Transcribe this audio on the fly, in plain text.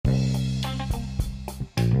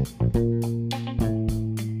Hi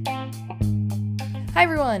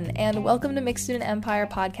everyone, and welcome to Mixed Student Empire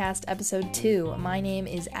Podcast Episode 2. My name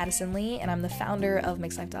is Addison Lee, and I'm the founder of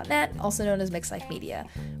MixedLife.net, also known as Mixed Life Media.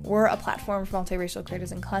 We're a platform for multiracial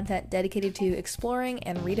creators and content dedicated to exploring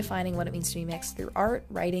and redefining what it means to be mixed through art,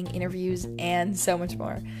 writing, interviews, and so much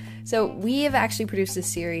more. So we have actually produced this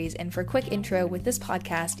series, and for a quick intro, with this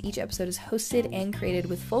podcast, each episode is hosted and created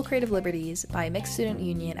with full creative liberties by a mixed student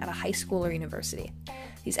union at a high school or university.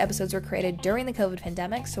 These episodes were created during the COVID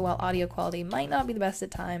pandemic, so while audio quality might not be the best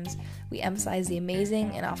at times, we emphasize the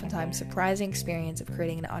amazing and oftentimes surprising experience of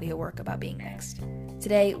creating an audio work about being mixed.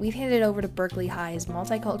 Today, we've handed it over to Berkeley High's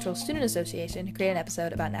Multicultural Student Association to create an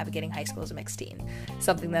episode about navigating high school as a mixed teen,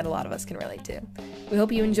 something that a lot of us can relate to. We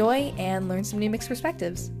hope you enjoy and learn some new mixed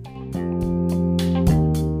perspectives.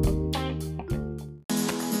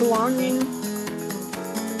 Belonging,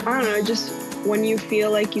 I don't know, just when you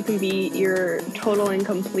feel like you can be your total and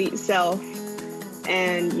complete self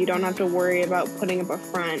and you don't have to worry about putting up a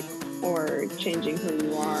front or changing who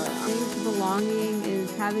you are. I think belonging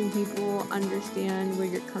is having people understand where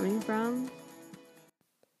you're coming from.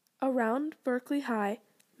 Around Berkeley High,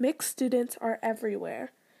 mixed students are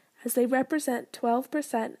everywhere, as they represent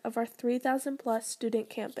 12% of our 3,000 plus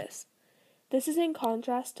student campus. This is in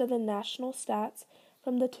contrast to the national stats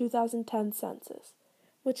from the 2010 census,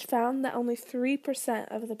 which found that only 3%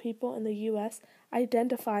 of the people in the U.S.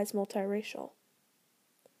 identify as multiracial.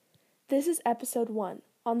 This is episode 1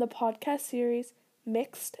 on the podcast series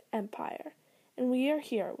Mixed Empire, and we are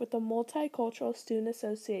here with the Multicultural Student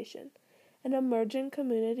Association, an emerging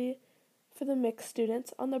community for the mixed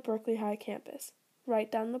students on the Berkeley High campus,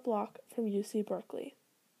 right down the block from UC Berkeley.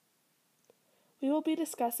 We will be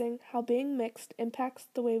discussing how being mixed impacts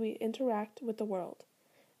the way we interact with the world,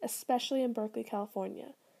 especially in Berkeley,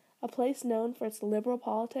 California, a place known for its liberal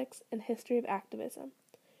politics and history of activism,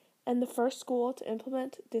 and the first school to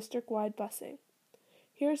implement district-wide busing.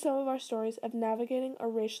 Here are some of our stories of navigating a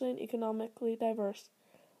racially and economically diverse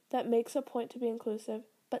that makes a point to be inclusive,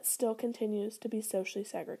 but still continues to be socially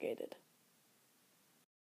segregated.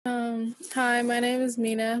 Hi, my name is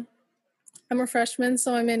Mina. I'm a freshman,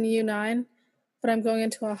 so I'm in U9, but I'm going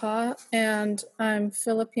into AHA, and I'm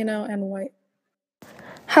Filipino and white.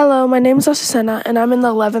 Hello, my name is Asusena, and I'm in the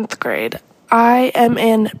 11th grade. I am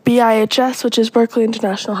in BIHS, which is Berkeley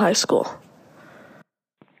International High School.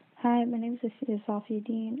 Hi, my name is Afia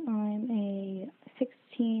Safiuddin. I'm a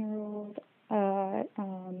 16-year-old at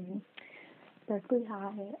Berkeley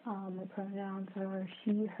High. My pronouns are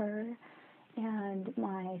she, her, and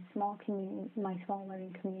my small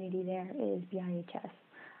learning community there is BIHS.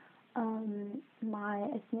 My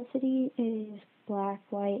ethnicity is Black,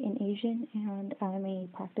 white, and Asian, and I'm a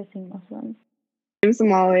practicing Muslim. I'm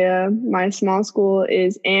Somalia. My small school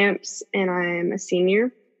is AMPS, and I'm a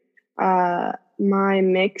senior. My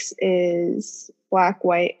mix is Black,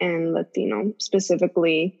 white, and Latino,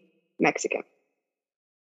 specifically Mexican.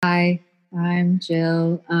 Hi, I'm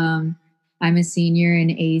Jill. I'm a senior in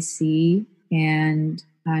AC, and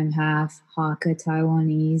I'm half Hakka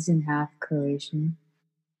Taiwanese and half Croatian.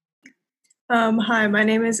 Hi, my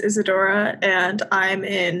name is Isadora, and I'm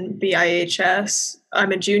in BIHS.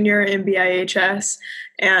 I'm a junior in BIHS,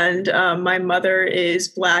 and my mother is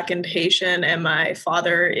Black and Haitian, and my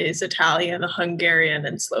father is Italian, Hungarian,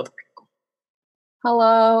 and Slovak.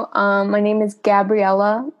 Hello, my name is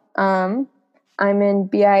Gabriella. I'm in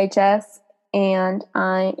BIHS, and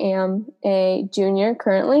I am a junior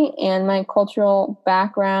currently, and my cultural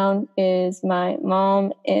background is my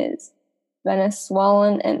mom is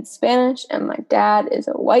Venezuelan and Spanish, and my dad is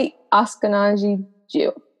a white Ashkenazi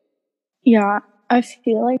Jew. Yeah, I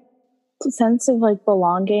feel like the sense of like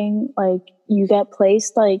belonging, like you get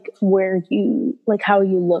placed like where you, like how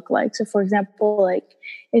you look like. So for example, like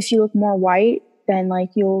if you look more white, then like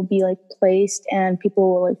you'll be like placed and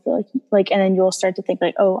people will like feel like, and then you'll start to think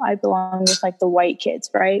like, oh, I belong with like the white kids,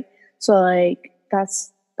 right? So like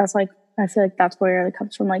that's like, I feel like that's where it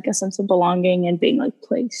comes from, like a sense of belonging and being like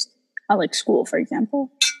placed at like school, for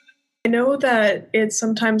example. I know that it's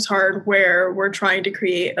sometimes hard where we're trying to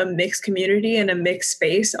create a mixed community and a mixed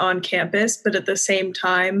space on campus, but at the same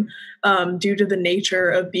time, due to the nature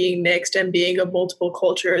of being mixed and being of multiple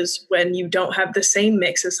cultures, when you don't have the same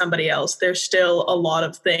mix as somebody else, there's still a lot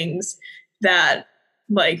of things that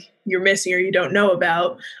like you're missing or you don't know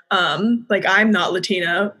about. Like I'm not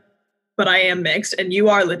Latina, but I am mixed, and you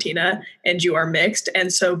are Latina and you are mixed.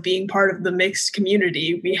 And so being part of the mixed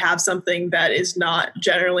community, we have something that is not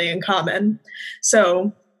generally in common.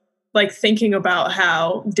 So like thinking about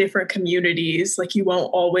how different communities, like you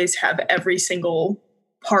won't always have every single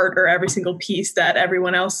part or every single piece that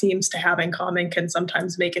everyone else seems to have in common can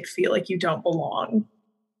sometimes make it feel like you don't belong.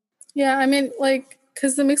 Yeah, I mean, like,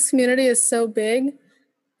 because the mixed community is so big,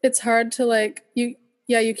 it's hard to like, you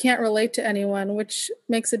can't relate to anyone, which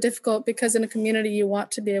makes it difficult because in a community you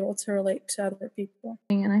want to be able to relate to other people.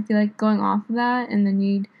 And I feel like going off of that and the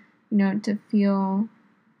need, to feel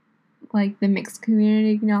like the mixed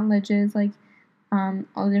community acknowledges like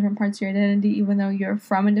all the different parts of your identity, even though you're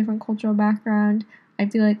from a different cultural background. I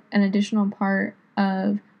feel like an additional part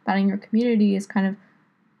of finding your community is kind of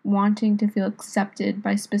wanting to feel accepted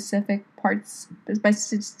by specific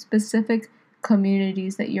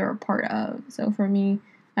communities that you're a part of. So for me,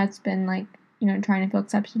 that's been like, trying to feel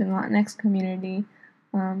accepted in the Latinx community.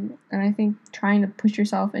 And I think trying to push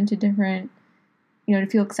yourself into different, to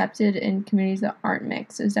feel accepted in communities that aren't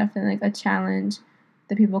mixed is definitely like a challenge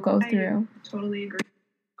that people go through. I totally agree.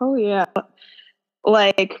 Oh, yeah.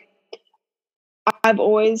 Like, I've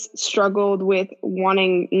always struggled with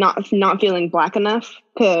wanting not feeling Black enough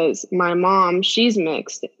because my mom, she's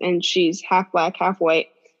mixed and she's half Black, half white.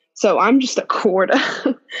 So I'm just a quarter.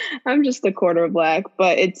 I'm just a quarter Black,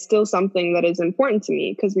 but it's still something that is important to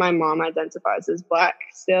me because my mom identifies as Black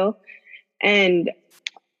still. And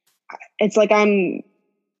it's like I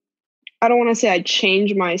don't want to say I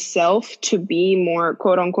change myself to be more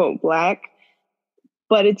quote unquote Black,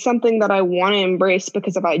 but it's something that I want to embrace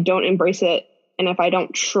because if I don't embrace it and if I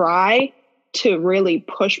don't try to really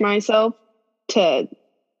push myself to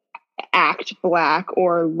act Black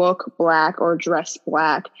or look Black or dress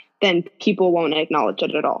Black, then people won't acknowledge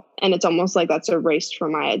it at all. And it's almost like that's erased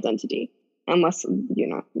from my identity unless,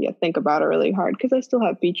 you think about it really hard because I still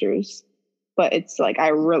have features, but it's like I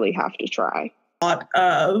really have to try. A lot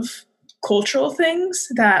of cultural things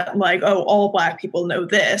that like, oh, all Black people know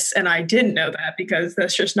this, and I didn't know that because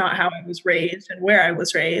that's just not how I was raised and where I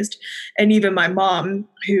was raised. And even my mom,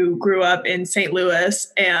 who grew up in St.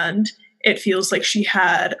 Louis, and it feels like she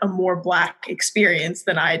had a more Black experience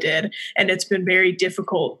than I did. And it's been very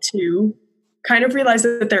difficult to kind of realize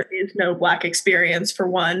that there is no Black experience, for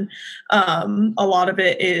one. A lot of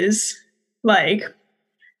it is like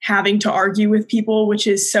having to argue with people, which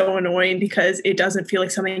is so annoying because it doesn't feel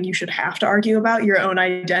like something you should have to argue about, your own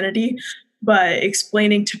identity. But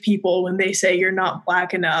explaining to people when they say you're not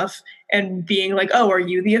Black enough and being like, oh, are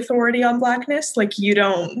you the authority on Blackness? Like, you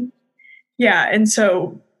don't. Yeah. And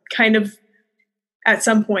so kind of at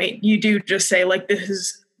some point you do just say like,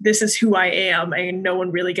 this is who I am, and no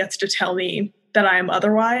one really gets to tell me that I am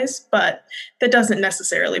otherwise, but that doesn't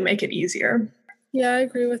necessarily make it easier. Yeah, I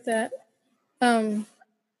agree with that.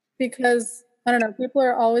 Because, I don't know, people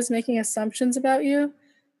are always making assumptions about you,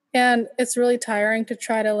 and it's really tiring to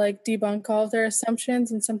try to, like, debunk all of their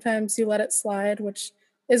assumptions, and sometimes you let it slide, which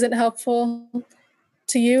isn't helpful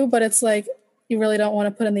to you, but it's like you really don't want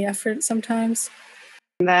to put in the effort sometimes.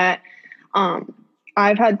 That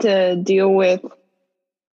I've had to deal with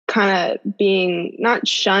kind of being not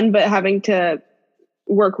shunned, but having to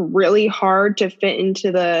work really hard to fit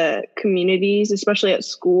into the communities, especially at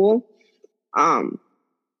school.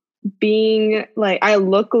 Being like, I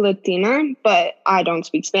look Latina, but I don't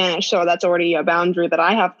speak Spanish. So that's already a boundary that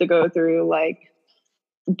I have to go through. Like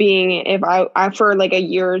if I for like a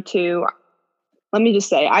year or two, let me just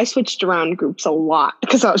say, I switched around groups a lot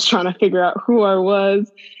because I was trying to figure out who I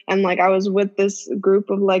was. And like, I was with this group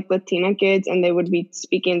of like Latina kids and they would be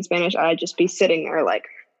speaking Spanish. I'd just be sitting there like,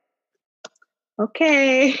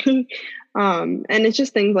 okay. And it's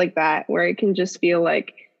just things like that where it can just feel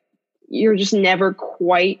like you're just never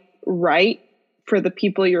quite right for the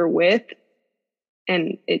people you're with.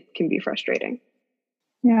 And it can be frustrating.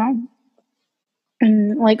 Yeah.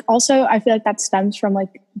 And like, also, I feel like that stems from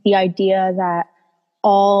like the idea that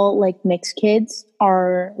all like mixed kids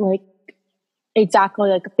are like exactly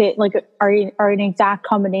like they like are an exact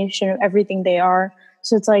combination of everything they are.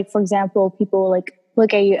 So it's like, for example, people like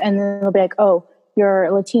look at you and then they'll be like, oh,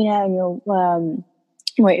 you're Latina and you're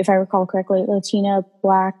wait, if I recall correctly, Latina,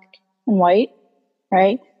 Black, and white,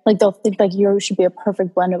 right? Like they'll think like you should be a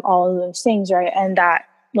perfect blend of all of those things, right? And that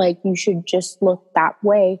like you should just look that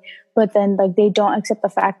way. But then like they don't accept the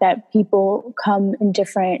fact that people come in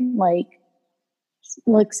different like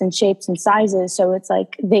looks and shapes and sizes. So it's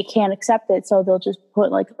like they can't accept it. So they'll just put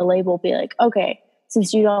like a label, be like, okay,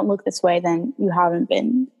 since you don't look this way, then you haven't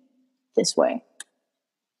been this way.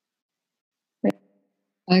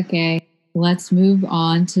 Okay, let's move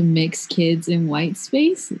on to mixed kids in white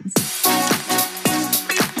spaces.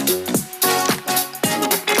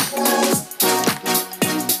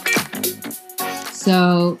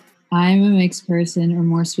 So I'm a mixed person, or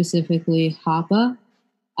more specifically, Hapa.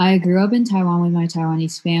 I grew up in Taiwan with my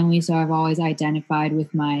Taiwanese family, so I've always identified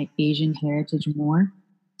with my Asian heritage more.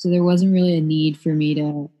 So there wasn't really a need for me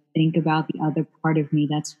to think about the other part of me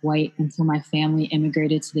that's white until my family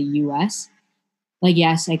immigrated to the US. Like,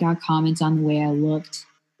 yes, I got comments on the way I looked,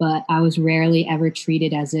 but I was rarely ever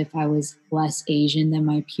treated as if I was less Asian than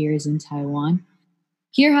my peers in Taiwan.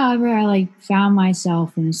 Here, however, I found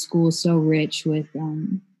myself in a school so rich with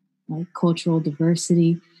cultural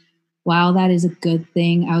diversity. While that is a good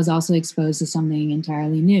thing, I was also exposed to something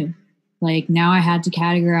entirely new. Like, now I had to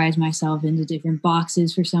categorize myself into different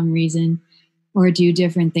boxes for some reason, or do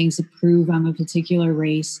different things to prove I'm a particular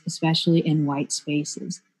race, especially in white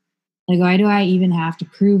spaces. Like, why do I even have to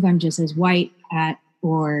prove I'm just as white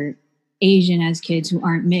or Asian as kids who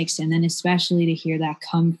aren't mixed? And then especially to hear that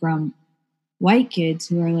come from white kids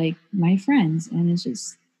who are like my friends. And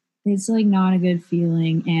it's like not a good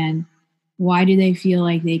feeling. And why do they feel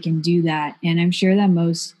like they can do that? And I'm sure that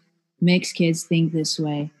most mixed kids think this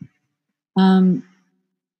way. But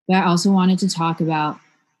I also wanted to talk about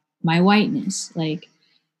my whiteness. Like,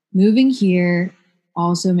 moving here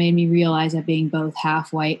also made me realize that being both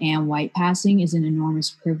half white and white passing is an enormous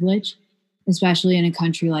privilege, especially in a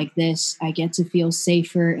country like this. I get to feel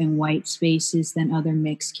safer in white spaces than other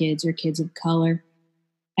mixed kids or kids of color.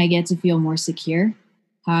 I get to feel more secure.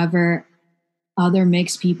 However, other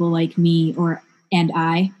mixed people like me and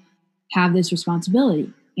I have this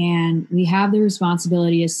responsibility. And we have the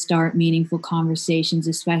responsibility to start meaningful conversations,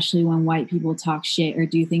 especially when white people talk shit or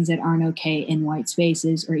do things that aren't okay in white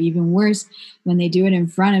spaces, or even worse, when they do it in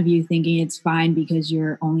front of you thinking it's fine because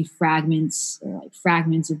you're only fragments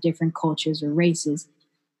of different cultures or races.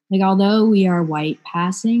 Like, although we are white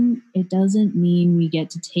passing, it doesn't mean we get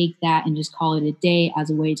to take that and just call it a day as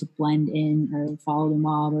a way to blend in or follow the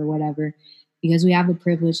mob or whatever, because we have the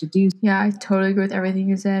privilege to do so. Yeah, I totally agree with everything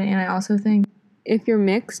you said. And I also think if you're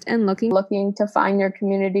mixed and looking to find your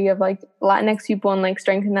community of Latinx people and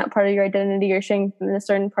strengthen that part of your identity, or strengthen a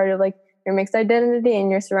certain part of your mixed identity,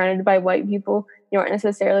 and you're surrounded by white people, you aren't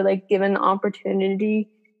necessarily given the opportunity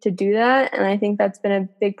to do that. And I think that's been a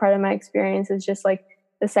big part of my experience, is just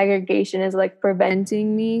the segregation is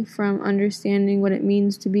preventing me from understanding what it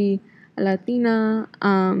means to be a Latina,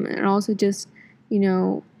 and also just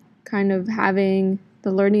kind of having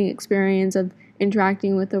the learning experience of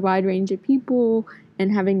interacting with a wide range of people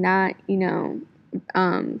and having that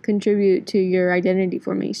contribute to your identity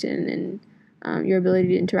formation and your ability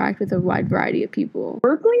to interact with a wide variety of people.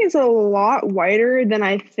 Berkeley is a lot whiter than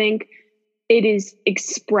I think it is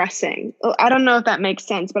expressing. I don't know if that makes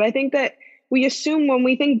sense, but I think that we assume when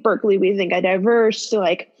we think Berkeley, we think a diverse,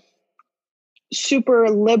 super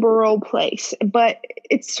liberal place, but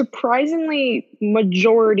it's surprisingly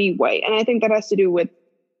majority white. And I think that has to do with,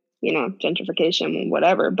 gentrification and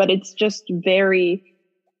whatever, but it's just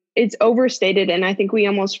it's overstated. And I think we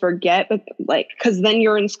almost forget, but because then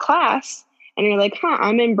you're in class and you're like,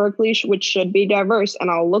 I'm in Berkeley, which should be diverse.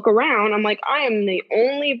 And I'll look around, I'm like, I am the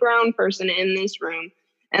only brown person in this room.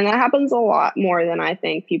 And that happens a lot more than I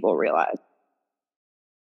think people realize.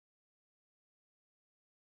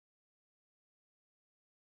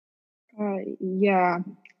 Yeah,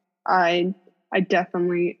 I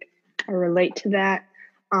definitely relate to that.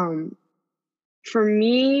 For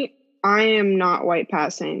me, I am not white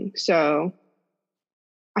passing, so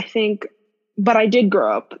I think, but I did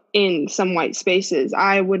grow up in some white spaces.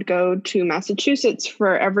 I would go to Massachusetts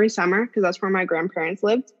for every summer because that's where my grandparents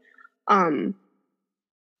lived. And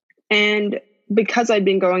because I'd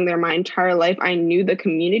been going there my entire life, I knew the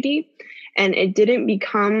community, and it didn't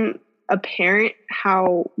become apparent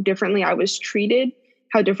how differently I was treated,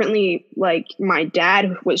 how differently my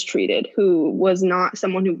dad was treated, who was not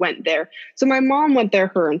someone who went there. So my mom went there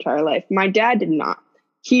her entire life. My dad did not.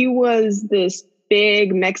 He was this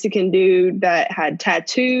big Mexican dude that had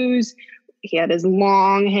tattoos. He had his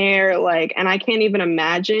long hair, and I can't even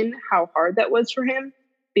imagine how hard that was for him,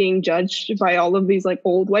 being judged by all of these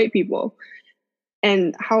old white people,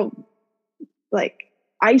 and how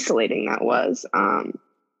isolating that was.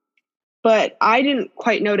 But I didn't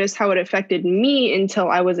quite notice how it affected me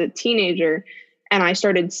until I was a teenager and I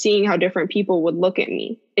started seeing how different people would look at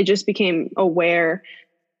me. It just became aware.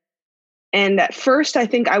 And at first, I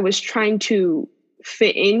think I was trying to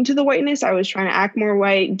fit into the whiteness. I was trying to act more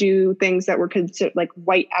white, do things that were considered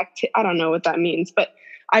white I don't know what that means, but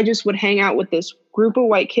I just would hang out with this group of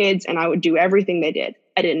white kids and I would do everything they did.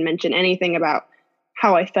 I didn't mention anything about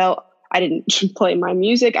how I felt. I didn't play my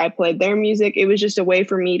music. I played their music. It was just a way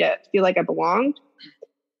for me to feel like I belonged.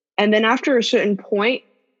 And then after a certain point,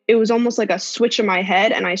 it was almost like a switch in my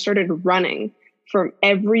head and I started running from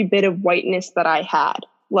every bit of whiteness that I had.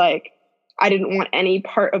 I didn't want any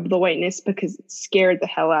part of the whiteness because it scared the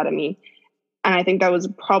hell out of me. And I think that was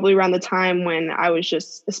probably around the time when I was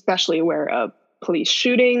just especially aware of police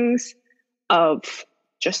shootings, of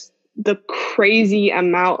just the crazy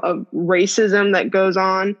amount of racism that goes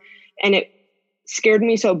on. And it scared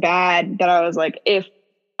me so bad that I was like, if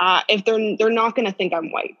they're not going to think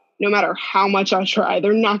I'm white, no matter how much I try,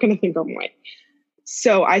 they're not going to think I'm white.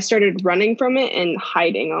 So I started running from it and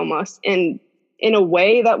hiding almost. And in a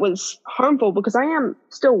way that was harmful because I am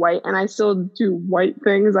still white and I still do white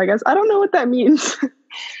things, I guess. I don't know what that means.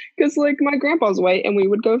 Because like my grandpa's white and we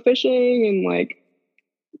would go fishing and like,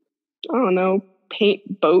 I don't know,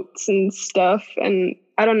 paint boats and stuff. And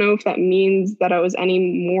I don't know if that means that I was any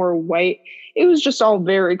more white. It was just all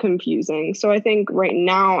very confusing. So I think right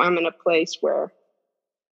now I'm in a place where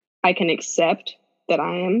I can accept that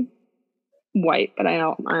I am white, but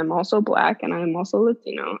I'm also Black and I'm also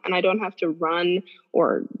Latino, and I don't have to run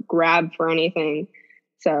or grab for anything.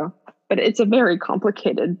 So, but it's a very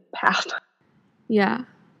complicated path. Yeah,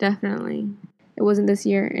 definitely. It wasn't this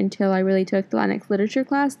year until I really took the Latinx literature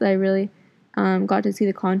class that I really got to see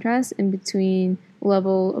the contrast in between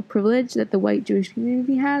level of privilege that the white Jewish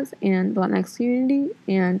community has and the Latinx community,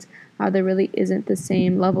 and how there really isn't the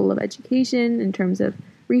same level of education in terms of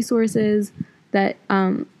resources that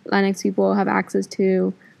Latinx people have access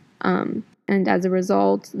to, and as a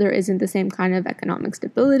result, there isn't the same kind of economic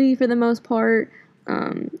stability for the most part.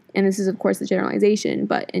 And this is, of course, the generalization,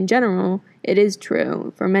 but in general, it is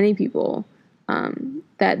true for many people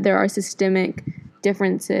that there are systemic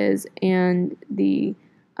differences and the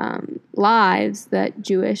lives that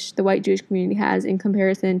the white Jewish community has in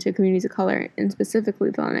comparison to communities of color, and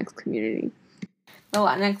specifically the Latinx community. The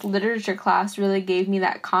Latinx literature class really gave me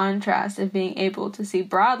that contrast of being able to see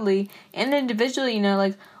broadly and individually,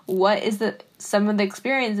 like what is some of the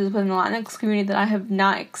experiences within the Latinx community that I have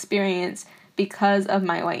not experienced because of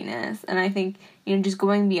my whiteness. And I think, just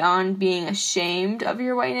going beyond being ashamed of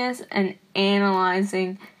your whiteness and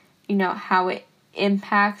analyzing, how it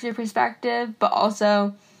impacts your perspective, but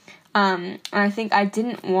also, and I think I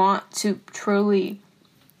didn't want to truly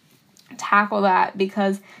tackle that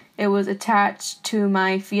because it was attached to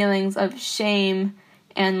my feelings of shame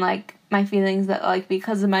and my feelings that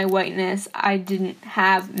because of my whiteness I didn't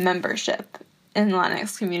have membership in the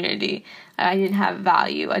Latinx community. I didn't have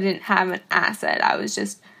value. I didn't have an asset. I was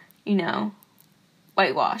just,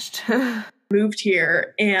 whitewashed. Moved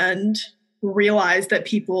here and realized that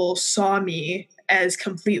people saw me as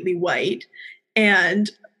completely white,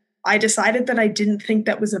 and I decided that I didn't think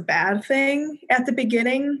that was a bad thing at the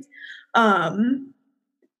beginning.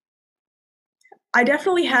 I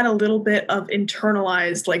definitely had a little bit of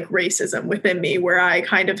internalized racism within me, where I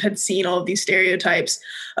kind of had seen all of these stereotypes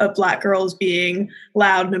of Black girls being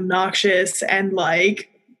loud and obnoxious and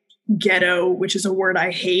ghetto, which is a word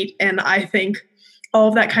I hate. And I think all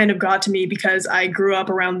of that kind of got to me because I grew up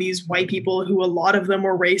around these white people who a lot of them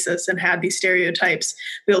were racist and had these stereotypes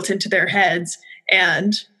built into their heads.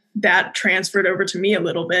 And that transferred over to me a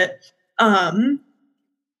little bit. And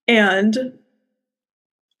what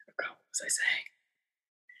was I saying?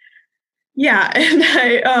 Yeah, and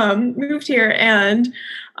I moved here, and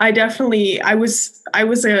I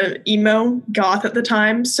was a emo goth at the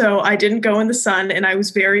time, so I didn't go in the sun, and I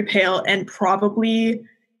was very pale, and probably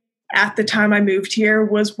at the time I moved here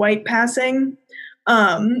was white passing,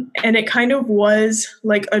 and it kind of was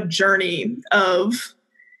a journey of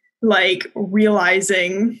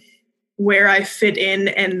realizing where I fit in,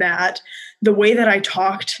 and that the way that I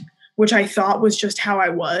talked, which I thought was just how I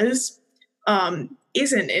was,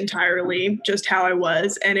 isn't entirely just how I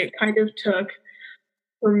was. And it kind of took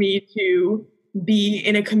for me to be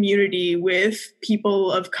in a community with people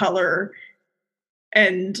of color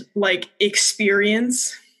and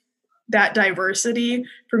experience that diversity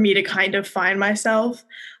for me to kind of find myself.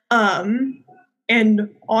 And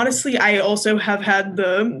honestly, I also have had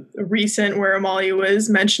the recent where Amalia was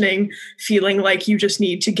mentioning feeling like you just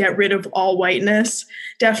need to get rid of all whiteness.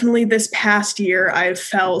 Definitely this past year, I've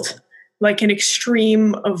felt an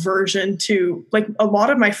extreme aversion to, a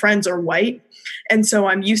lot of my friends are white. And so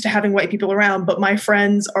I'm used to having white people around, but my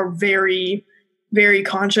friends are very, very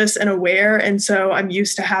conscious and aware. And so I'm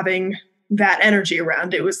used to having that energy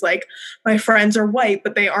around. It was my friends are white,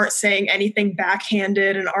 but they aren't saying anything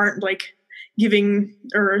backhanded and aren't giving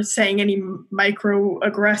or saying any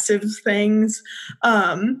microaggressive things.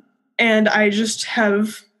 And I just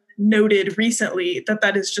have noted recently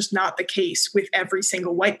that is just not the case with every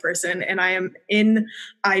single white person. And I am in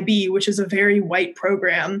IB, which is a very white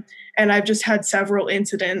program. And I've just had several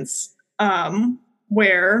incidents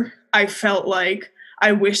where I felt like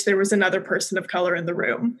I wish there was another person of color in the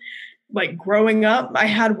room. like growing up, I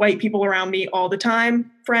had white people around me all the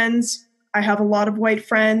time, friends. I have a lot of white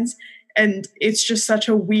friends, and it's just such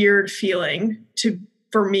a weird feeling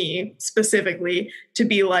for me specifically, to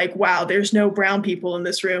be like, wow, there's no brown people in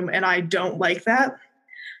this room, and I don't like that.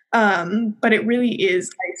 But it really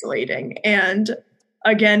is isolating. And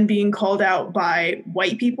again, being called out by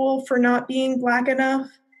white people for not being Black enough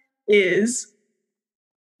is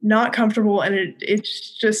not comfortable, and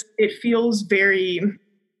it feels very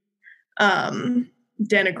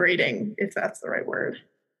denigrating, if that's the right word,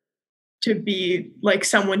 to be like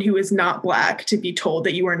someone who is not Black, to be told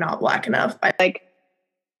that you are not Black enough.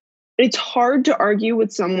 It's hard to argue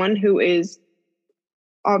with someone who is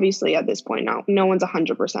obviously at this point now, no one's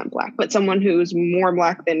 100% Black, but someone who's more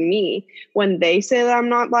Black than me, when they say that I'm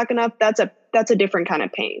not Black enough, that's a different kind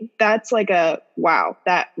of pain. That's like wow,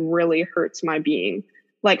 that really hurts my being.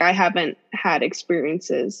 Like, I haven't had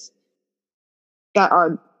experiences that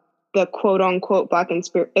are the quote unquote Black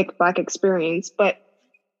experience, but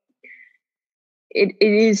it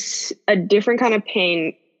is a different kind of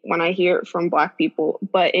pain when I hear it from Black people,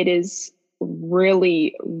 but it is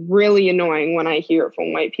really, really annoying when I hear it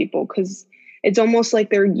from white people, because it's almost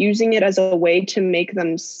like they're using it as a way to make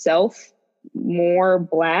themselves more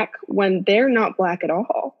Black when they're not Black at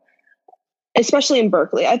all. Especially in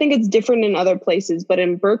Berkeley. I think it's different in other places, but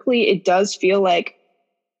in Berkeley, it does feel like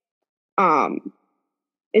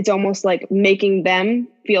it's almost like making them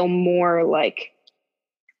feel more like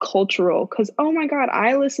cultural, because, oh my God,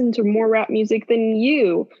 I listen to more rap music than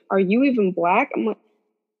you. Are you even Black? I'm like,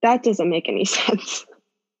 that doesn't make any sense.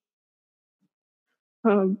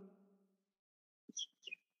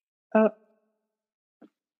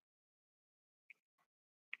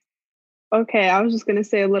 Okay, I was just gonna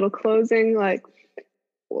say a little closing, like,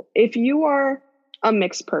 if you are a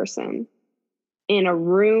mixed person in a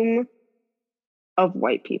room of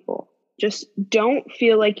white people, just don't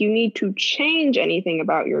feel like you need to change anything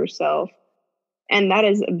about yourself. And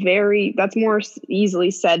that's more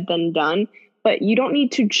easily said than done, but you don't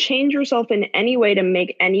need to change yourself in any way to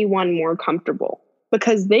make anyone more comfortable,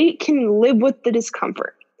 because they can live with the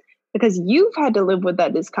discomfort, because you've had to live with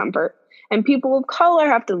that discomfort, and people of color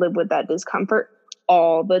have to live with that discomfort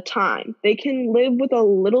all the time. They can live with a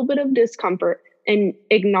little bit of discomfort and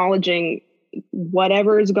acknowledging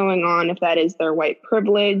whatever is going on, if that is their white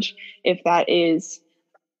privilege, if that is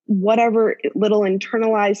whatever little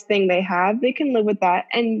internalized thing they have, they can live with that.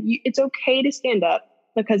 And it's okay to stand up,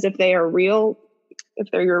 because if they're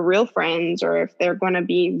your real friends, or if they're going to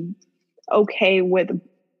be okay with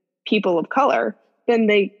people of color, then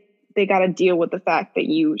they got to deal with the fact that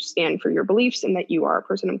you stand for your beliefs, and that you are a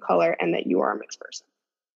person of color, and that you are a mixed person.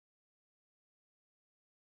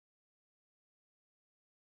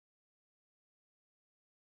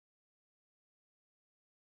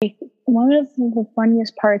 One of the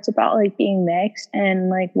funniest parts about like being mixed and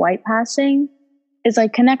like white passing is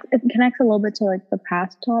like it connects a little bit to like the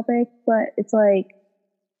past topic, but it's like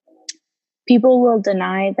people will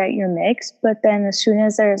deny that you're mixed, but then as soon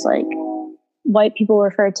as there's like white people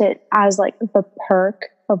refer to it as like the perk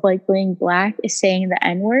of like being Black is saying the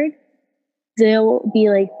N-word, they'll be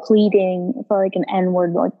like pleading for like an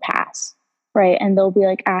N-word like pass, right? And they'll be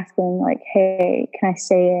like asking like, hey, can I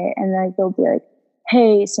say it? And like they'll be like,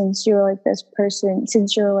 hey, since you're like this person,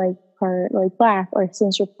 since you're like part like Black, or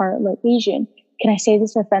since you're part like Asian, can I say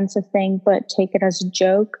this offensive thing but take it as a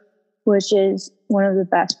joke? Which is one of the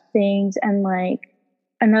best things. And like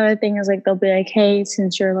another thing is like they'll be like, hey,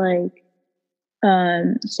 since you're like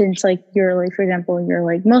for example, you're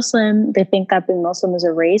like Muslim, they think that being Muslim is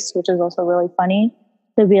a race, which is also really funny.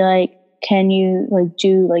 They'll be like, can you like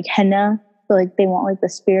do like henna? So like they want like the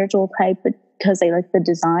spiritual type, but because they like the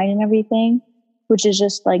design and everything, which is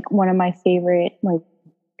just like one of my favorite like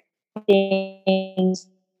things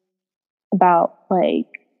about like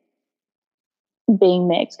being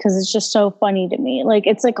mixed, because it's just so funny to me. Like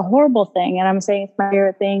it's like a horrible thing, and I'm saying it's my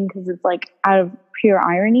favorite thing because it's like out of pure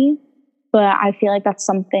irony. But I feel like that's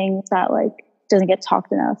something that like doesn't get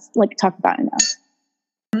talked about enough.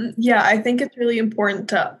 Yeah, I think it's really important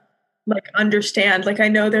to like understand. Like I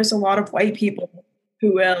know there's a lot of white people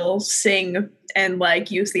who will sing and like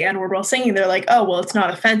use the N-word while singing. They're like, oh, well, it's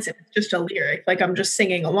not offensive. It's just a lyric. Like I'm just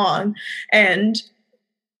singing along. And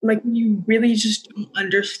like you really just don't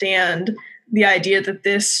understand the idea that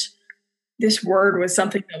this word was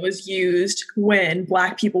something that was used when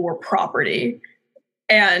Black people were property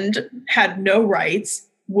and had no rights,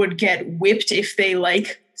 would get whipped if they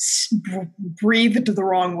like breathed the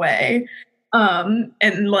wrong way.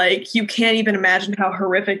 And like, you can't even imagine how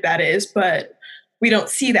horrific that is, but we don't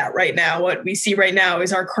see that right now. What we see right now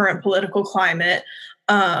is our current political climate.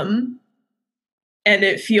 and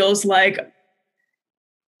it feels like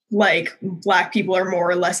Black people are more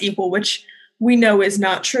or less equal, which we know is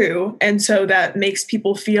not true. And so that makes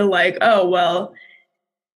people feel like, oh, well,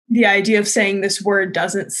 the idea of saying this word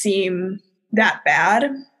doesn't seem that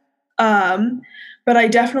bad. But I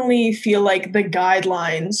definitely feel like the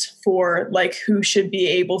guidelines for like who should be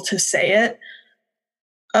able to say it,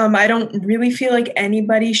 I don't really feel like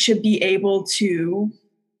anybody should be able to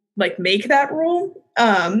like make that rule.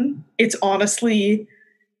 It's honestly,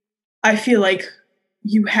 I feel like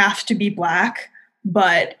you have to be Black,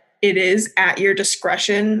 but it is at your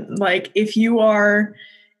discretion. Like if you are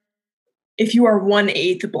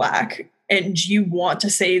 1/8 Black and you want to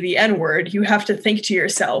say the N-word, you have to think to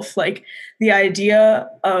yourself, like, the idea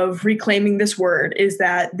of reclaiming this word is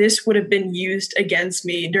that this would have been used against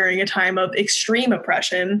me during a time of extreme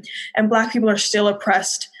oppression, and Black people are still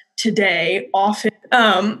oppressed today.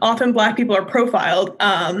 Often Black people are profiled,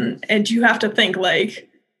 and you have to think, like,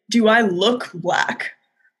 do I look Black?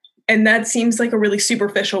 And that seems like a really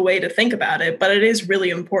superficial way to think about it, but it is really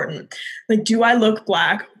important. Like, do I look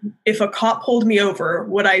Black? If a cop pulled me over,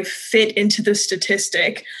 would I fit into the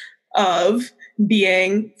statistic of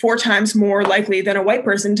being 4 times more likely than a white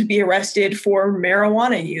person to be arrested for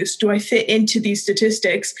marijuana use? Do I fit into these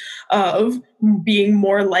statistics of being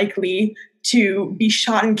more likely to be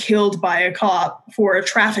shot and killed by a cop for a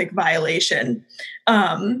traffic violation?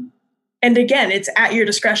 And again, it's at your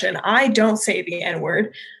discretion. I don't say the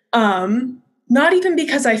N-word. Not even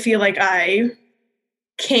because I feel like I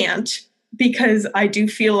can't, because I do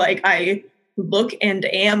feel like I look and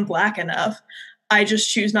am Black enough. I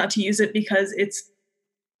just choose not to use it because it's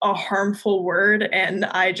a harmful word, and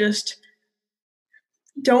I just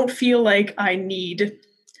don't feel like I need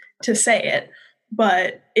to say it.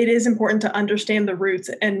 But it is important to understand the roots,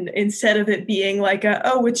 and instead of it being like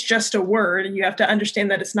oh, it's just a word, you have to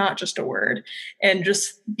understand that it's not just a word, and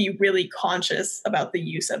just be really conscious about the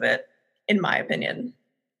use of it, in my opinion.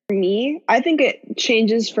 For me, I think it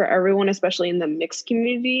changes for everyone, especially in the mixed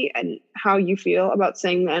community, and how you feel about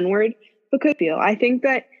saying the N-word. Because I think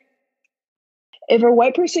that if a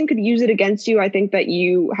white person could use it against you, I think that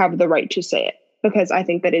you have the right to say it, because I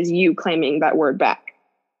think that is you claiming that word back.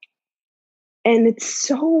 And it's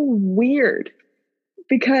so weird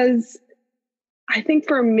because I think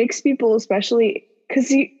for mixed people, especially,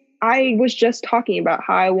 because I was just talking about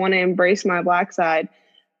how I want to embrace my Black side,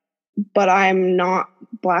 but I'm not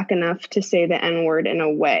Black enough to say the N-word in a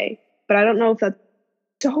way. But I don't know if that's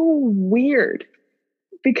so weird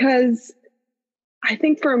because I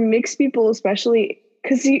think for mixed people, especially,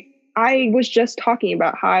 because I was just talking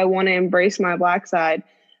about how I want to embrace my Black side,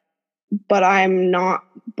 but I'm not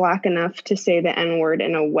Black enough to say the N-word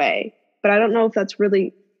in a way. But I don't know if that's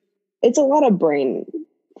really, it's a lot of brain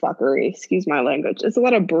fuckery, excuse my language. It's a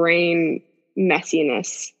lot of brain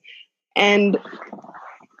messiness. And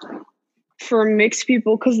for mixed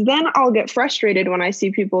people, because then I'll get frustrated when I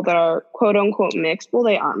see people that are quote unquote mixed. Well,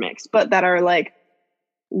 they are mixed, but that are like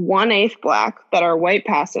 1/8 Black, that are white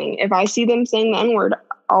passing. If I see them saying the N-word,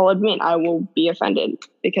 I'll admit I will be offended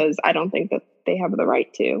because I don't think that they have the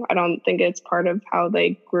right to. I don't think it's part of how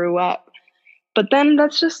they grew up. But then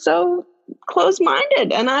that's just so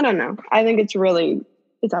close-minded, and I don't know. I think it's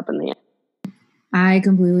up in the air. I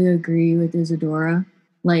completely agree with Isadora.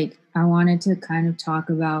 Like, I wanted to kind of talk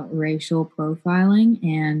about racial profiling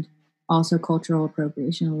and also cultural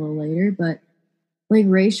appropriation a little later, but like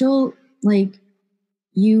racial, like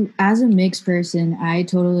you as a mixed person, I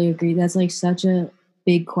totally agree. That's like such a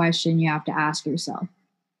big question you have to ask yourself.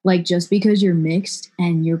 Like, just because you're mixed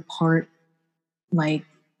and you're part, like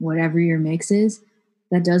whatever your mix is,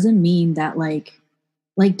 that doesn't mean that like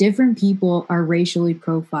different people are racially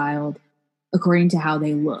profiled according to how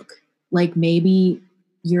they look. Like maybe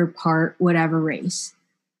you're part whatever race,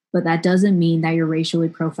 but that doesn't mean that you're racially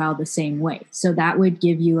profiled the same way. So that would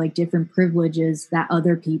give you like different privileges that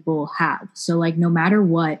other people have. So like no matter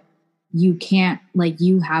what, you can't, like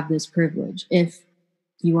you have this privilege. If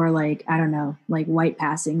you are like, I don't know, like white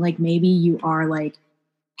passing, like maybe you are like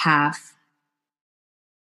half,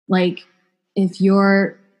 like if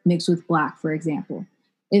you're mixed with Black, for example,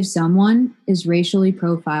 if someone is racially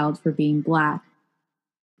profiled for being Black,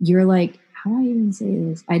 you're like, how do I even say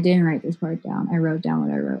this? I didn't write this part down. I wrote down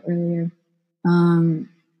what I wrote earlier.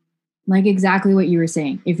 Like exactly what you were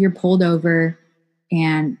saying. If you're pulled over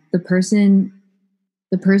and the person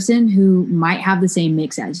who might have the same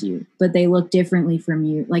mix as you, but they look differently from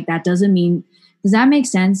you, like that doesn't mean, does that make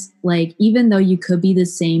sense? Like, even though you could be the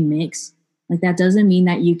same mix, like that doesn't mean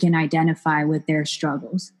that you can identify with their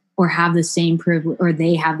struggles or have the same privilege, or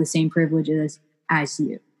they have the same privileges as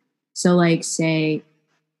you. So like say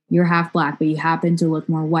you're half black, but you happen to look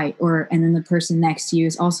more white, and then the person next to you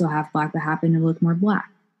is also half black, but happen to look more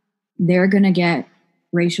black. They're going to get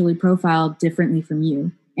racially profiled differently from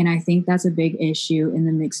you. And I think that's a big issue in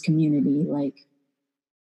the mixed community. Like,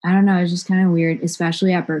 I don't know, it's just kind of weird,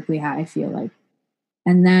 especially at Berkeley High, I feel like.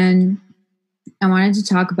 And then I wanted to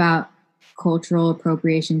talk about cultural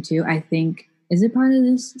appropriation too. I think, is it part of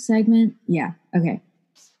this segment? Yeah, okay.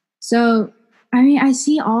 So, I mean, I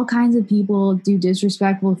see all kinds of people do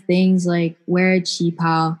disrespectful things like wear a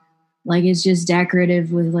cheapao, like it's just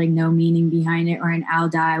decorative with like no meaning behind it, or an Al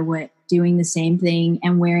Dai doing the same thing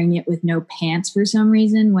and wearing it with no pants for some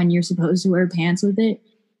reason when you're supposed to wear pants with it,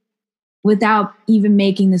 without even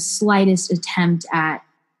making the slightest attempt at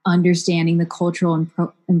understanding the cultural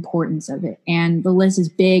importance of it. And the list is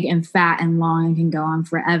big and fat and long and can go on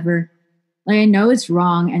forever. Like, I know it's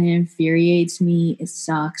wrong and it infuriates me. It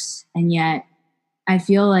sucks. And yet I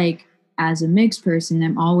feel like as a mixed person,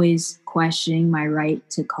 I'm always questioning my right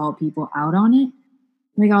to call people out on it.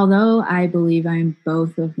 Like, although I believe I'm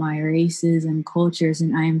both of my races and cultures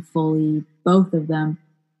and I am fully both of them,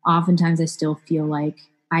 oftentimes I still feel like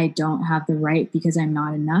I don't have the right because I'm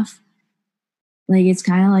not enough. Like, it's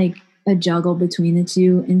kind of like a juggle between the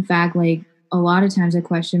two. In fact, like, a lot of times I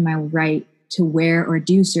question my right to wear or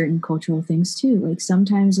do certain cultural things too. Like,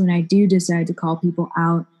 sometimes when I do decide to call people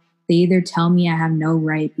out, they either tell me I have no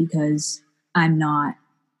right because I'm not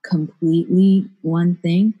completely one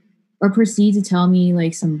thing, or proceed to tell me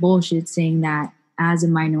like some bullshit saying that as a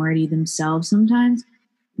minority themselves, sometimes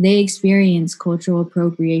they experience cultural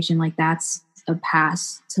appropriation. Like, that's a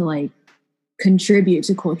pass to like contribute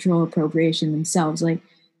to cultural appropriation themselves. Like,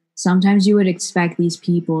 sometimes you would expect these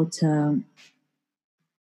people to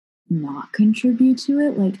not contribute to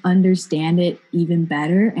it, like understand it even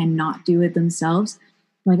better and not do it themselves.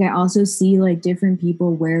 Like, I also see like different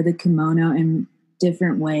people wear the kimono in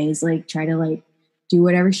different ways, like try to like do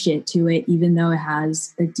whatever shit to it, even though it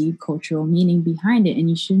has a deep cultural meaning behind it, and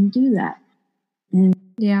you shouldn't do that. And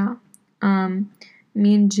yeah,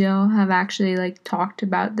 me and Jill have actually like talked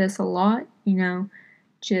about this a lot, you know,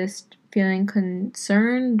 just feeling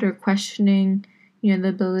concerned or questioning, you know, the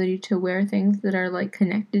ability to wear things that are like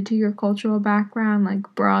connected to your cultural background, like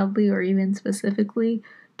broadly or even specifically,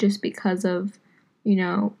 just because of, you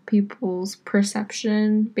know, people's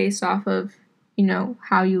perception based off of, you know,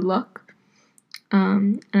 how you look.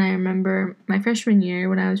 And I remember my freshman year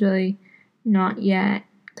when I was really not yet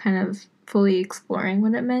kind of fully exploring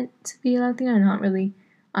what it meant to be Latina, not really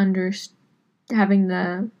having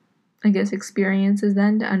the, I guess, experiences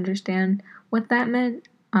then to understand what that meant.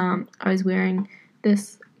 I was wearing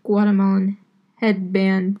this Guatemalan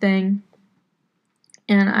headband thing,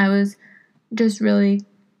 and I was just really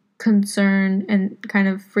concerned and kind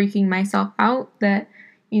of freaking myself out that,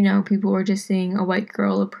 you know, people were just seeing a white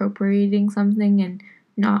girl appropriating something and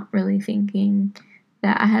not really thinking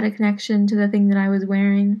that I had a connection to the thing that I was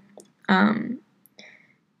wearing.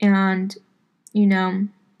 And, you know,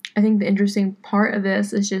 I think the interesting part of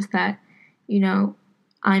this is just that, you know,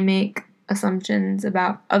 I make assumptions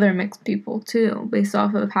about other mixed people too, based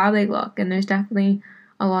off of how they look. And there's definitely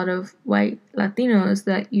a lot of white Latinos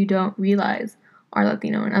that you don't realize are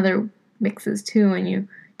Latino, and other mixes too. And you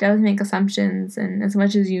definitely make assumptions. And as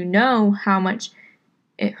much as you know how much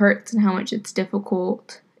it hurts and how much it's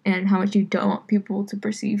difficult and how much you don't want people to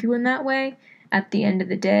perceive you in that way, at the end of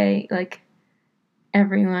the day, like,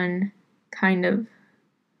 everyone kind of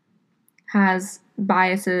has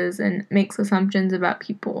biases and makes assumptions about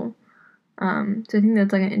people. So I think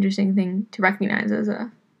that's like an interesting thing to recognize as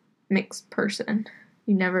a mixed person.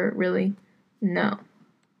 You never really know.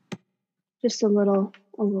 Just a little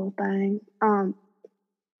thing.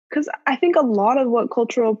 Because I think a lot of what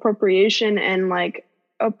cultural appropriation and like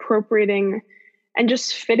appropriating and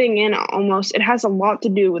just fitting in, almost, it has a lot to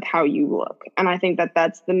do with how you look. And I think that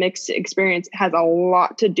that's the mixed experience. It has a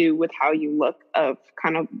lot to do with how you look, of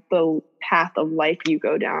kind of the path of life you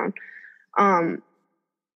go down.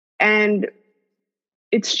 And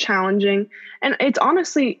it's challenging. And it's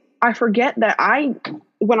honestly, I forget that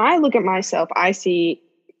when I look at myself, I see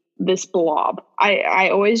this blob. I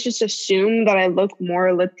always just assume that I look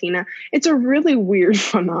more Latina. It's a really weird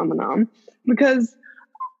phenomenon because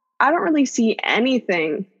I don't really see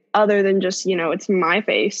anything other than just, you know, it's my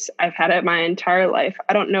face. I've had it my entire life.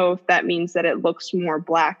 I don't know if that means that it looks more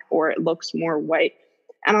black or it looks more white.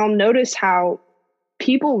 And I'll notice how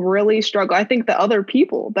people really struggle. I think the other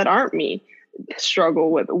people that aren't me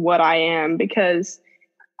struggle with what I am, because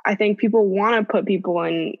I think people want to put people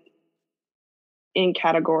in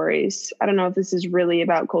categories. I don't know if this is really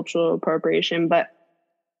about cultural appropriation, but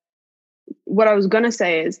what I was going to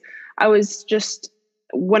say is I was just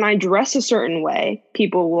when I dress a certain way,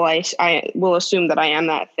 people will I will assume that I am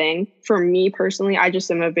that thing. For me personally, I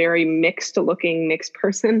just am a very mixed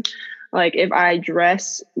person. Like if I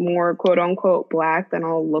dress more quote unquote black, then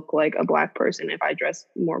I'll look like a black person. If I dress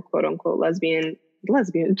more quote unquote lesbian,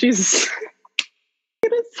 Jesus.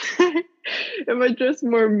 If I dress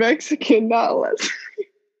more Mexican, not lesbian.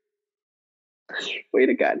 Wait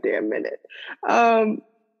a goddamn minute.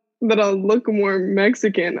 But I'll look more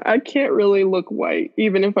Mexican. I can't really look white,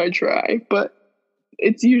 even if I try, but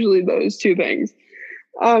it's usually those two things.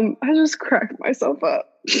 I just cracked myself up.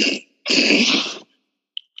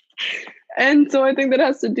 And so I think that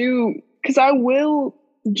has to do, because I will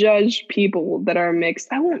judge people that are mixed.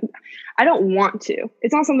 I don't want to.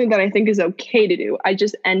 It's not something that I think is okay to do. I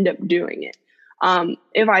just end up doing it.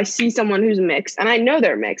 If I see someone who's mixed, and I know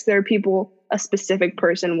they're mixed, there are people, a specific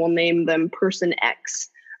person will name them person X.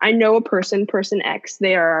 I know a person X.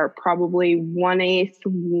 They are probably 1/8,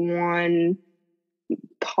 one,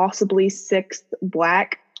 possibly 6th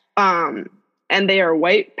black. And they are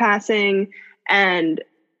white passing and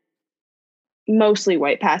mostly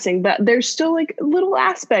white passing, but there's still like little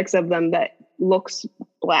aspects of them that looks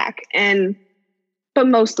black but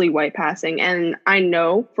mostly white passing. And I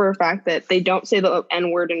know for a fact that they don't say the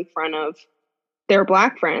N-word in front of their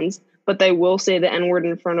black friends, but they will say the N-word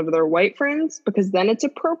in front of their white friends because then it's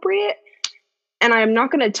appropriate. And I'm not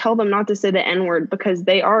going to tell them not to say the N-word because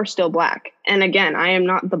they are still black. And again, I am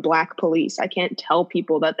not the black police. I can't tell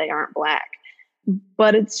people that they aren't black.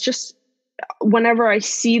 But it's just, whenever I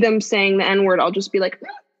see them saying the N-word, I'll just be like,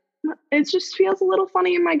 it just feels a little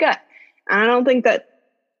funny in my gut. And I don't think that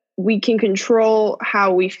we can control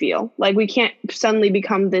how we feel. Like we can't suddenly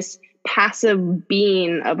become this passive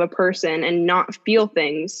being of a person and not feel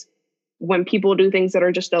things when people do things that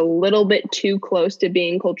are just a little bit too close to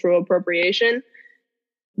being cultural appropriation.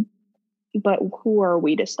 But who are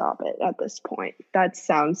we to stop it at this point? That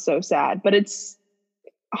sounds so sad, but it's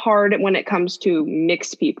hard when it comes to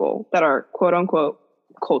mixed people that are quote unquote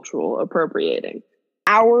cultural appropriating.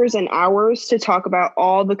 Hours and hours to talk about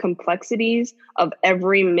all the complexities of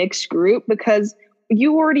every mixed group, because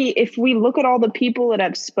if we look at all the people that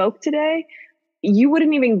have spoke today, you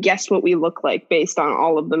wouldn't even guess what we look like based on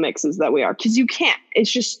all of the mixes that we are, because you can't.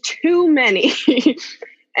 It's just too many.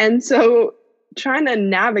 And so trying to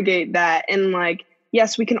navigate that, and like,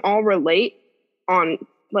 yes, we can all relate on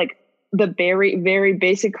like the very, very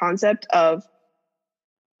basic concept of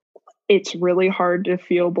it's really hard to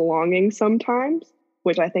feel belonging sometimes,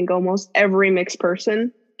 which I think almost every mixed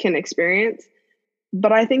person can experience.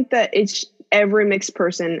 But I think that every mixed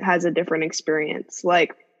person has a different experience.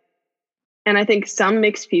 And I think some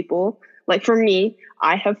mixed people, like for me,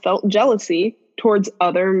 I have felt jealousy towards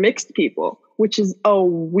other mixed people, which is a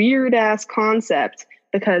weird ass concept,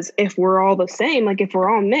 because if we're all the same, like if we're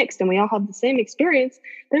all mixed and we all have the same experience,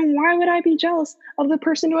 then why would I be jealous of the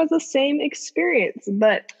person who has the same experience?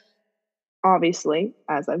 But obviously,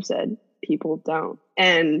 as I've said, people don't.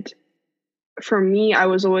 And for me, I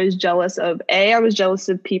was always jealous of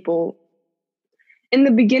people in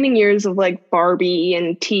the beginning years of like Barbie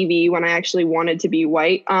and TV, when I actually wanted to be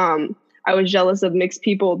white. I was jealous of mixed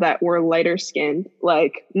people that were lighter skinned.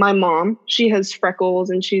 Like my mom, she has freckles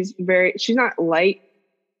and she's not light,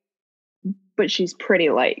 but she's pretty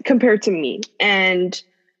light compared to me. And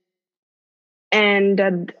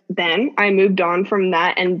then I moved on from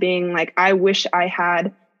that and being like, I wish I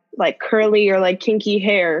had like curly or like kinky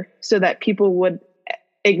hair so that people would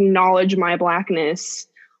acknowledge my blackness.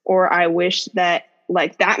 Or I wish that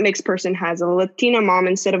like that mixed person has a Latina mom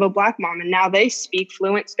instead of a black mom, and now they speak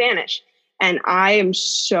fluent Spanish. And I am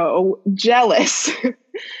so jealous.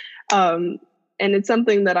 And it's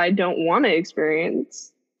something that I don't want to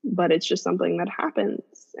experience, but it's just something that happens.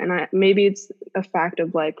 And maybe it's a fact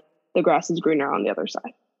of like the grass is greener on the other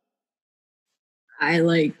side. I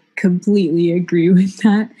like completely agree with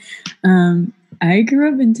that. I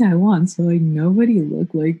grew up in Taiwan, so like nobody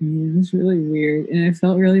looked like me. It was really weird. And I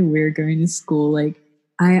felt really weird going to school. Like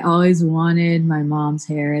I always wanted my mom's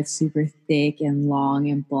hair. It's super thick and long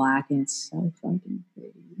and black, and it's so fucking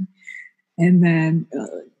pretty. And then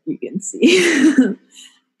you can see.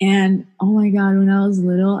 And oh my God, when I was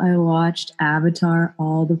little, I watched Avatar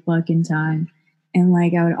all the fucking time. And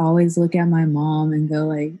like I would always look at my mom and go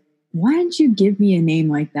like, why didn't you give me a name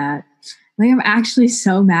like that? Like, I'm actually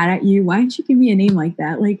so mad at you. Why didn't you give me a name like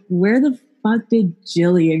that? Like, where the fuck did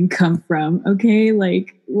Jillian come from? Okay,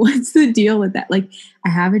 like, what's the deal with that? Like, I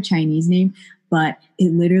have a Chinese name, but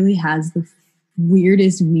it literally has the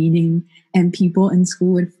weirdest meaning, and people in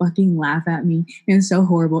school would fucking laugh at me. It was so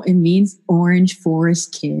horrible. It means Orange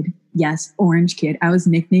Forest Kid. Yes, Orange Kid. I was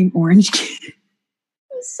nicknamed Orange Kid.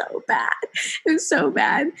 was so bad. It was so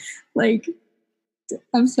bad. Like,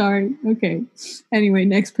 I'm sorry. Okay. Anyway,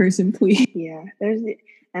 next person, please. Yeah,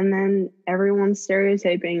 and then everyone's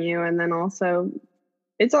stereotyping you, and then also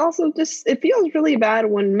it's also just, it feels really bad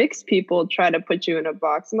when mixed people try to put you in a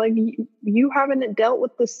box. I'm like, you haven't dealt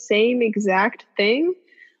with the same exact thing.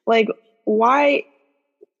 Like, why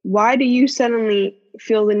do you suddenly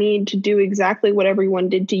feel the need to do exactly what everyone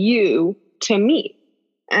did to you to me?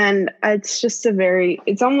 And it's just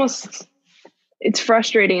it's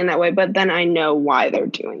frustrating in that way, but then I know why they're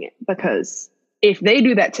doing it, because if they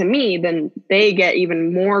do that to me, then they get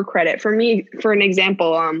even more credit. For me, for an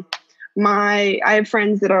example, I have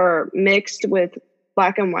friends that are mixed with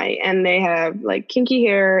black and white, and they have like kinky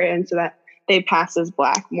hair, and so that they pass as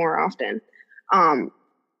black more often.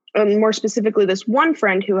 And more specifically, this one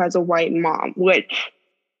friend who has a white mom, which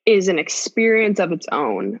is an experience of its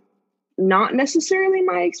own. Not necessarily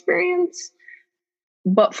my experience,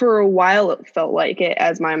 but for a while it felt like it,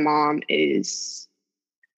 as my mom is,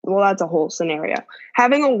 well, that's a whole scenario.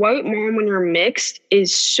 Having a white mom when you're mixed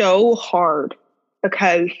is so hard,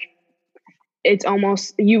 because it's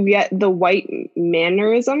almost, you get the white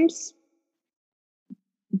mannerisms,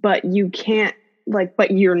 but you can't, like,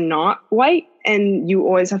 but you're not white and you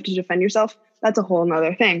always have to defend yourself. That's a whole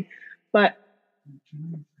nother thing. But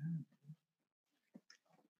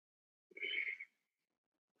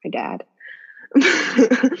my dad.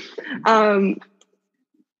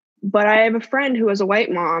 But I have a friend who has a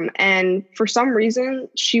white mom, and for some reason,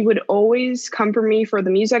 she would always come for me for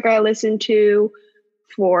the music I listened to,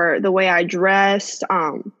 for the way I dressed,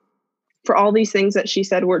 for all these things that she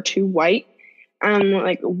said were too white.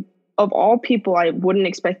 Like, of all people, I wouldn't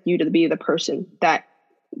expect you to be the person that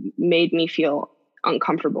made me feel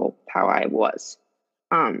uncomfortable how I was.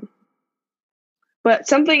 But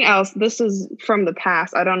something else, this is from the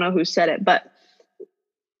past, I don't know who said it, but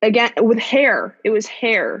again, with hair, it was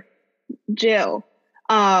hair. Jill,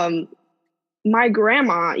 my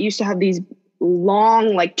grandma used to have these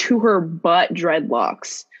long, like to her butt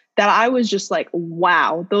dreadlocks that I was just like,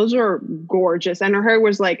 wow, those are gorgeous. And her hair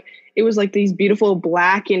was like, it was like these beautiful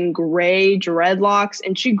black and gray dreadlocks,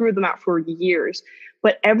 and she grew them out for years.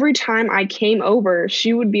 But every time I came over,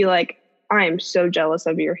 she would be like, I am so jealous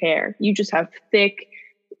of your hair. You just have thick,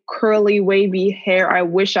 curly, wavy hair. I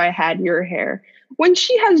wish I had your hair. When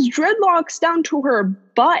she has dreadlocks down to her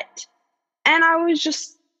butt. And I was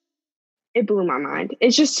just, it blew my mind.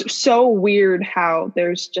 It's just so weird how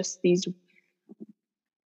there's just these,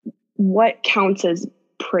 what counts as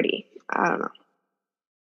pretty. I don't know.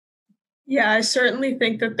 Yeah, I certainly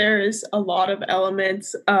think that there is a lot of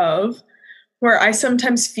elements of where I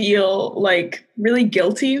sometimes feel like really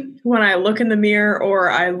guilty when I look in the mirror or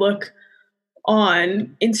I look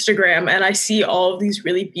on Instagram and I see all of these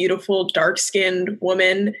really beautiful dark-skinned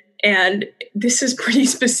women. And this is pretty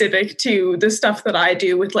specific to the stuff that I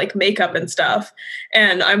do with like makeup and stuff.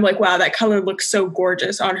 And I'm like, wow, that color looks so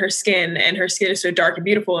gorgeous on her skin, and her skin is so dark and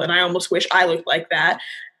beautiful. And I almost wish I looked like that.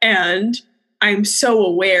 And I'm so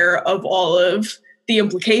aware of all of the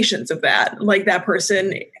implications of that. Like, that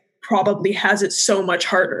person probably has it so much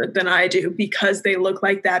harder than I do because they look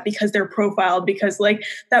like that, because they're profiled, because like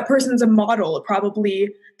that person's a model.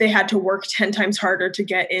 Probably they had to work 10 times harder to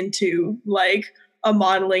get into like a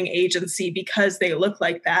modeling agency because they look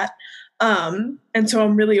like that. And so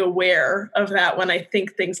I'm really aware of that when I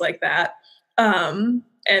think things like that. And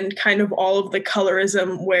kind of all of the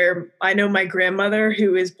colorism, where I know my grandmother,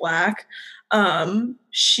 who is Black,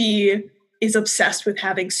 she is obsessed with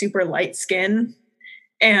having super light skin.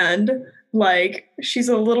 And like, she's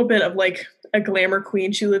a little bit of like a glamour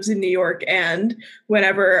queen. She lives in New York. And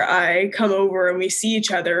whenever I come over and we see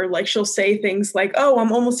each other, like, she'll say things like, oh,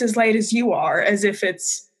 I'm almost as light as you are, as if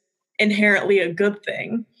it's inherently a good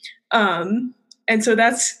thing. And so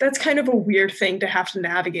that's kind of a weird thing to have to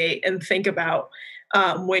navigate and think about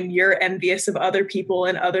when you're envious of other people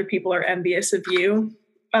and other people are envious of you.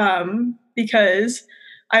 Because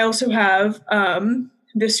I also have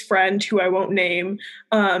this friend who I won't name,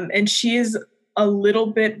 and she is a little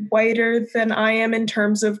bit whiter than I am in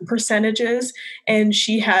terms of percentages, and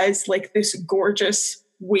she has like this gorgeous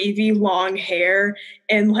wavy long hair,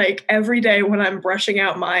 and like every day when I'm brushing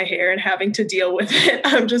out my hair and having to deal with it,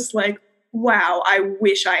 I'm just like, wow, I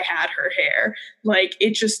wish I had her hair. Like,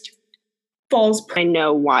 it just falls. I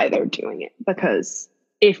know why they're doing it, because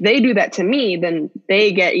if they do that to me, then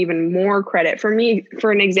they get even more credit. For me,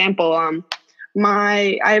 for an example,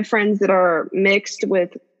 I have friends that are mixed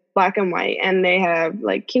with black and white, and they have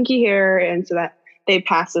like kinky hair, and so that they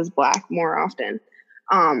pass as black more often.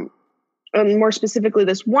 And more specifically,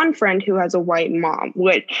 this one friend who has a white mom,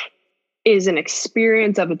 which is an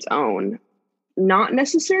experience of its own. Not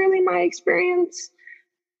necessarily my experience,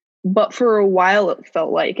 but for a while it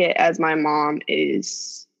felt like it, as my mom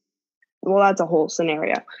is, well, that's a whole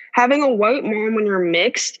scenario. Having a white mom when you're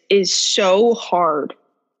mixed is so hard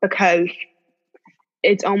because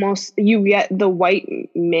it's almost, you get the white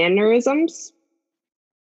mannerisms,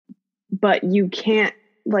 but you can't,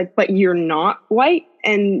 like, but you're not white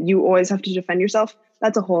and you always have to defend yourself.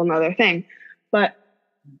 That's a whole nother thing. But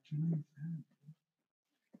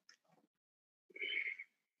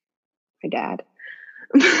my dad.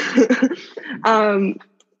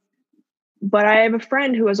 But I have a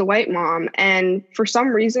friend who has a white mom, and for some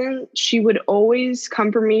reason, she would always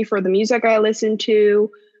come for me for the music I listened to,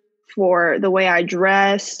 for the way I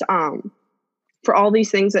dressed, for all these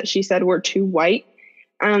things that she said were too white.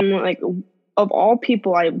 Like, of all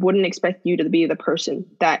people, I wouldn't expect you to be the person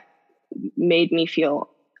that made me feel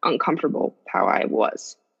uncomfortable how I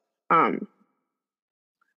was.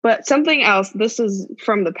 But something else, this is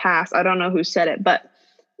from the past, I don't know who said it, but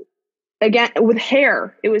again, with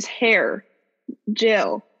hair, it was hair.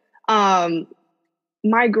 Jill,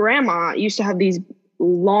 my grandma used to have these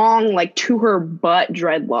long, like to her butt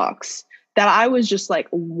dreadlocks that I was just like,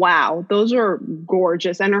 wow, those are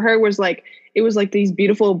gorgeous. And her hair was like, it was like these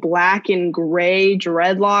beautiful black and gray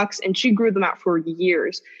dreadlocks, and she grew them out for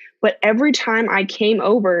years. But every time I came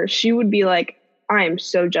over, she would be like, I am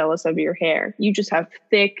so jealous of your hair. You just have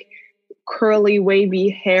thick, curly, wavy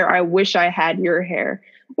hair. I wish I had your hair.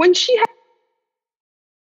 When she had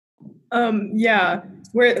yeah,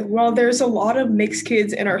 while there's a lot of mixed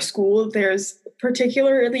kids in our school, there's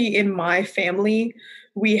particularly in my family,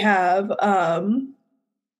 we have a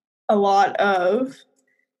lot of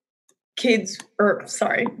kids, or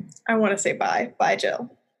sorry, I want to say bye. Bye, Jill.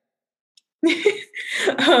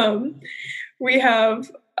 We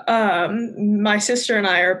have my sister and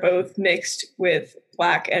I are both mixed with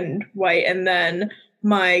black and white, and then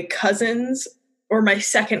my cousins, or my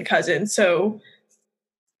second cousin, so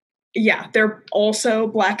yeah, they're also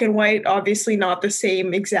black and white, obviously not the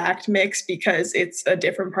same exact mix because it's a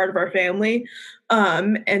different part of our family.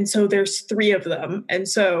 And so there's 3 of them. And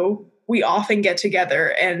so we often get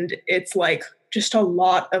together and it's like just a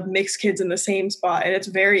lot of mixed kids in the same spot. And it's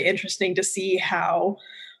very interesting to see how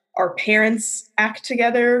our parents act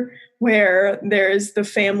together, where there's the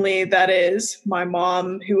family that is my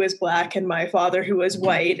mom who is black and my father who is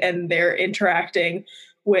white, and they're interacting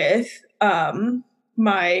with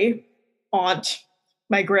my aunt,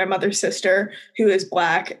 my grandmother's sister, who is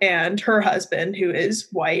black, and her husband, who is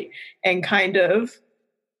white, and kind of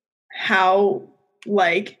how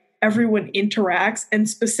like everyone interacts, and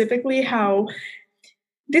specifically how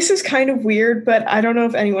this is kind of weird, but I don't know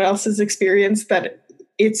if anyone else has experienced that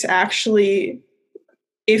it's actually,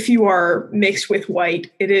 if you are mixed with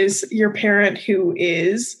white, it is your parent who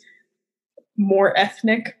is more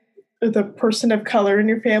ethnic, the person of color in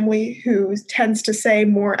your family who tends to say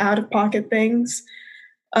more out-of-pocket things.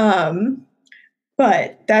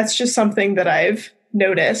 But that's just something that I've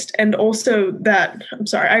noticed. And also that, I'm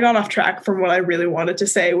sorry, I got off track from what I really wanted to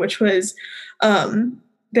say, which was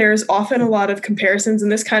there's often a lot of comparisons,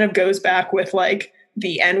 and this kind of goes back with like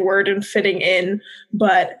the N-word and fitting in,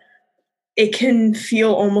 but it can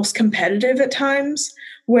feel almost competitive at times,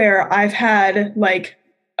 where I've had like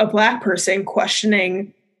a black person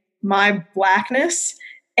questioning my blackness,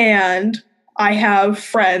 and I have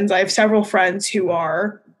several friends who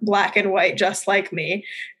are black and white just like me,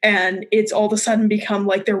 and it's all of a sudden become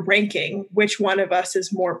like they're ranking which one of us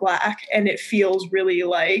is more black, and it feels really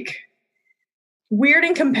like weird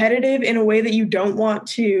and competitive in a way that you don't want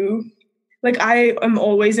to. Like, I am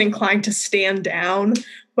always inclined to stand down,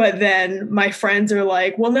 but then my friends are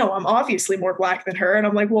like, well, no, I'm obviously more black than her. And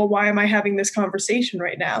I'm like, well, why am I having this conversation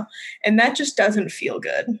right now? And that just doesn't feel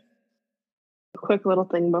good. Quick little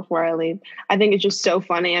thing before I leave. I think it's just so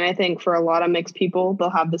funny. And I think for a lot of mixed people, they'll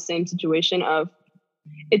have the same situation of,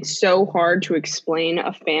 it's so hard to explain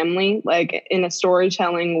a family, like in a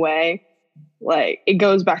storytelling way. Like, it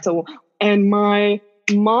goes back to, and my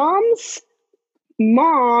mom's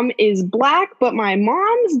mom is black, but my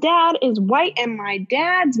mom's dad is white, and my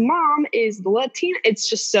dad's mom is Latina. It's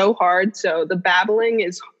just so hard. So the babbling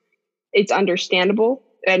it's understandable,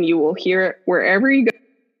 and you will hear it wherever you go.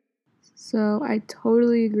 So I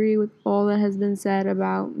totally agree with all that has been said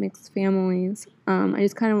about mixed families. I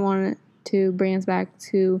just kind of wanted to bring us back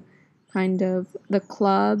to kind of the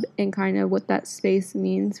club and kind of what that space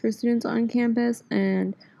means for students on campus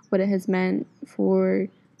and what it has meant for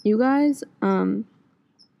you guys.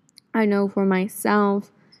 I know for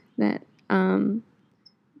myself that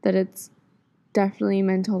that it's definitely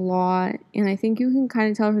meant a lot. And I think you can kind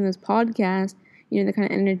of tell from this podcast, the kind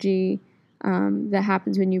of energy that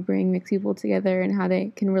happens when you bring mixed people together and how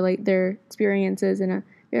they can relate their experiences in a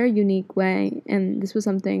very unique way. And this was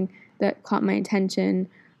something that caught my attention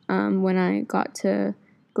when I got to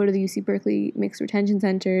go to the UC Berkeley Mixed Retention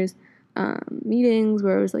Center's meetings,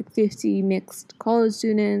 where it was like 50 mixed college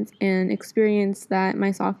students, and experienced that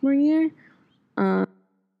my sophomore year.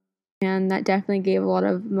 And that definitely gave a lot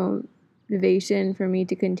of motivation for me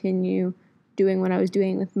to continue doing what I was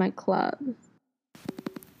doing with my club.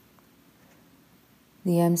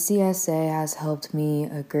 The MCSA has helped me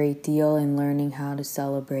a great deal in learning how to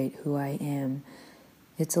celebrate who I am.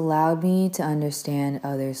 It's allowed me to understand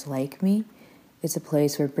others like me. It's a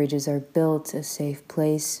place where bridges are built, a safe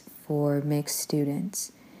place for mixed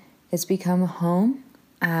students. It's become a home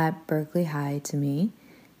at Berkeley High to me,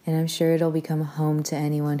 and I'm sure it'll become a home to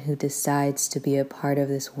anyone who decides to be a part of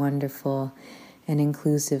this wonderful and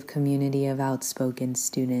inclusive community of outspoken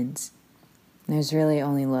students. There's really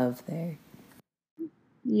only love there.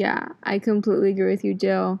 Yeah, I completely agree with you,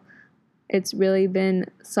 Jill. It's really been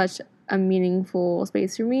such a meaningful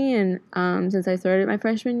space for me, and since I started my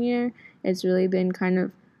freshman year, it's really been kind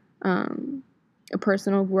of a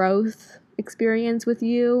personal growth experience with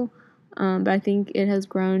you, but I think it has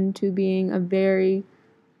grown to being a very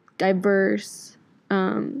diverse,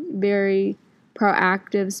 very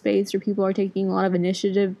proactive space where people are taking a lot of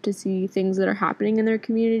initiative to see things that are happening in their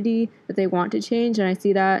community that they want to change, and I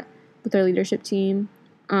see that with our leadership team.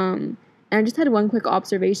 And I just had one quick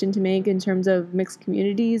observation to make in terms of mixed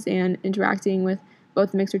communities and interacting with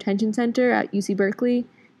both the Mixed Retention Center at UC Berkeley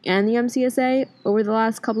and the MCSA over the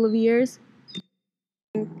last couple of years.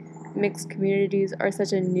 Mixed communities are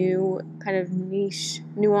such a new, kind of niche,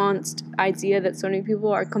 nuanced idea that so many people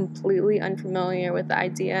are completely unfamiliar with the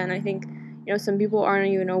idea. And I think, some people aren't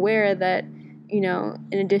even aware that, in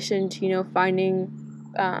addition to, finding,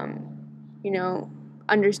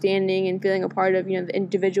 understanding and feeling a part of, the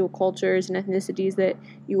individual cultures and ethnicities that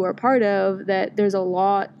you are part of, that there's a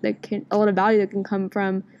lot of value that can come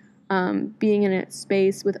from being in a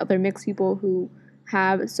space with other mixed people who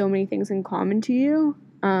have so many things in common to you.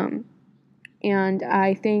 And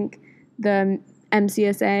I think the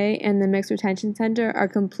MCSA and the Mixed Retention Center are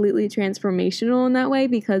completely transformational in that way,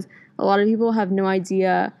 because a lot of people have no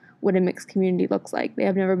idea what a mixed community looks like. They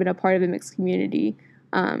have never been a part of a mixed community.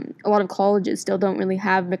 A lot of colleges still don't really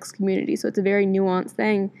have mixed communities, so it's a very nuanced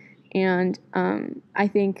thing. And I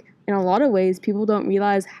think in a lot of ways, people don't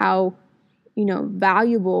realize how,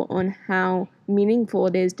 valuable and how meaningful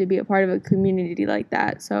it is to be a part of a community like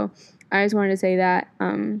that. So I just wanted to say that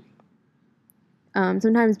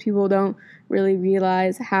sometimes people don't really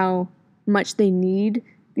realize how much they need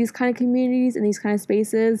these kind of communities and these kind of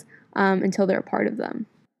spaces until they're a part of them.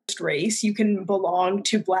 Race, you can belong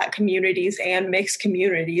to Black communities and mixed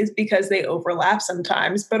communities because they overlap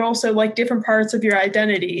sometimes, but also like different parts of your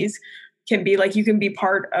identities can be like, you can be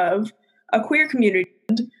part of a queer community.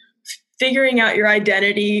 Figuring out your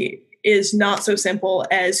identity is not so simple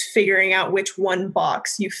as figuring out which one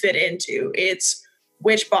box you fit into. It's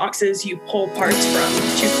which boxes you pull parts from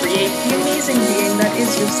to create the amazing being that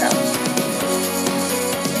is yourself.